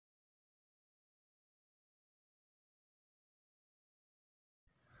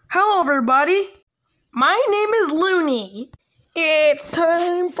Hello, everybody. My name is Looney. It's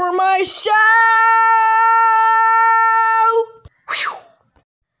time for my show! Whew.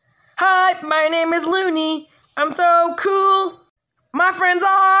 Hi, my name is Looney. I'm so cool. My friends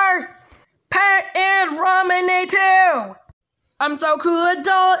are Pat and Ramene too. I'm so cool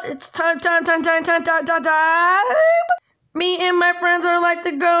adult. It's time. Me and my friends are like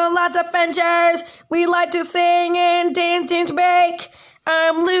to go on lots of adventures. We like to sing and dance, bake.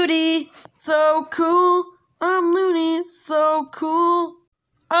 I'm Looney, so cool. I'm Looney, so cool.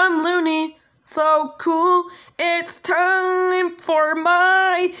 I'm Looney, so cool. It's time for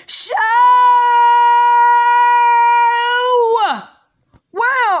my show!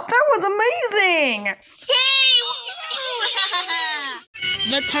 Wow, that was amazing!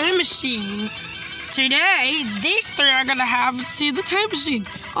 The time machine. Today, these three are gonna see the time machine.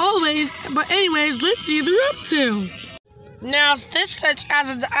 Always, but anyways, let's see what they're up to. Now, is this such as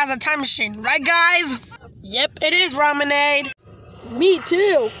a time machine, right guys? Yep, it is, Ramenade. Me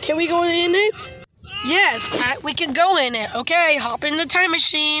too. Can we go in it? Yes, we can go in it. Okay, hop in the time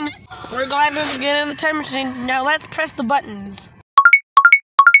machine. We're glad to get in the time machine. Now let's press the buttons.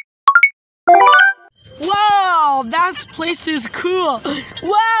 Whoa, that place is cool.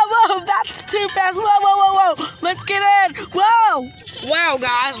 Whoa, that's too fast. Whoa. Let's get in. Whoa. Wow,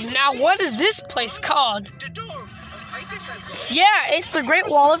 guys, now what is this place called? Yeah, it's the Great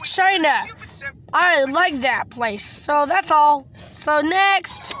Wall of China. I like that place. So that's all. So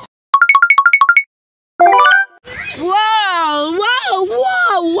next. Whoa.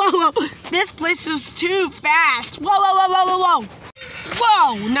 This place is too fast. Whoa.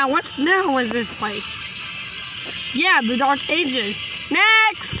 Now what's now with this place? Yeah, the Dark Ages.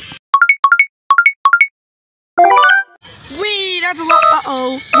 Next. Wee, that's a lot.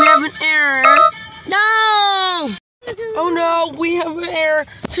 Uh-oh, we have an error. No. Oh no, we have an error.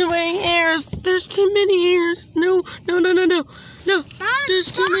 Too many errors. There's too many errors. No.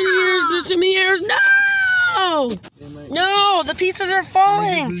 There's too many errors. No, the pieces are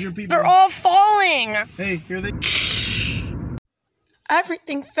falling. They're all falling. Hey, here they.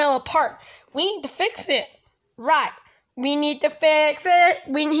 Everything fell apart. We need to fix it. Right. We need to fix it.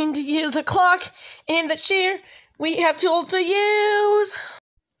 We need to use the clock and the chair. We have tools to use.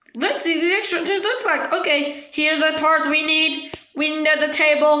 Let's see the instructions looks like. Okay, here's the parts we need. We need the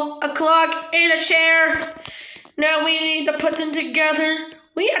table, a clock, and a chair. Now we need to put them together.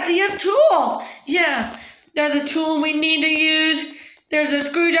 We have to use tools. Yeah, there's a tool we need to use. There's a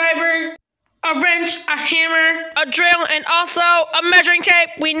screwdriver, a wrench, a hammer, a drill, and also a measuring tape.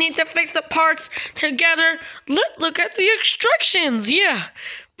 We need to fix the parts together. Look at the instructions. Yeah.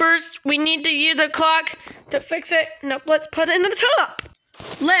 First, we need to use the clock to fix it. Now, let's put it in the top.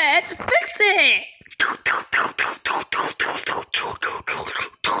 Let's fix it.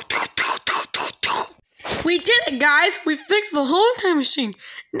 We did it, guys. We fixed the whole time machine.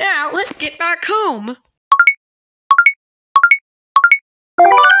 Now, let's get back home.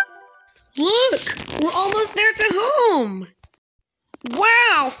 Look, we're almost there to home.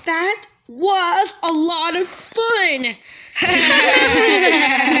 Wow, that was a lot of fun.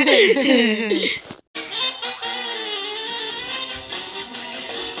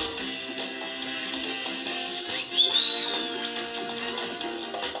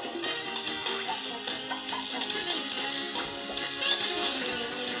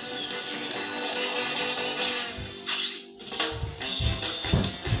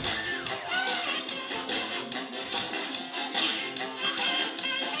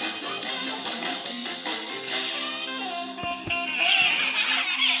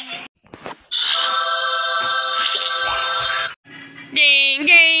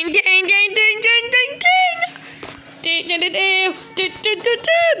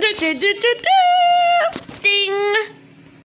 Ding!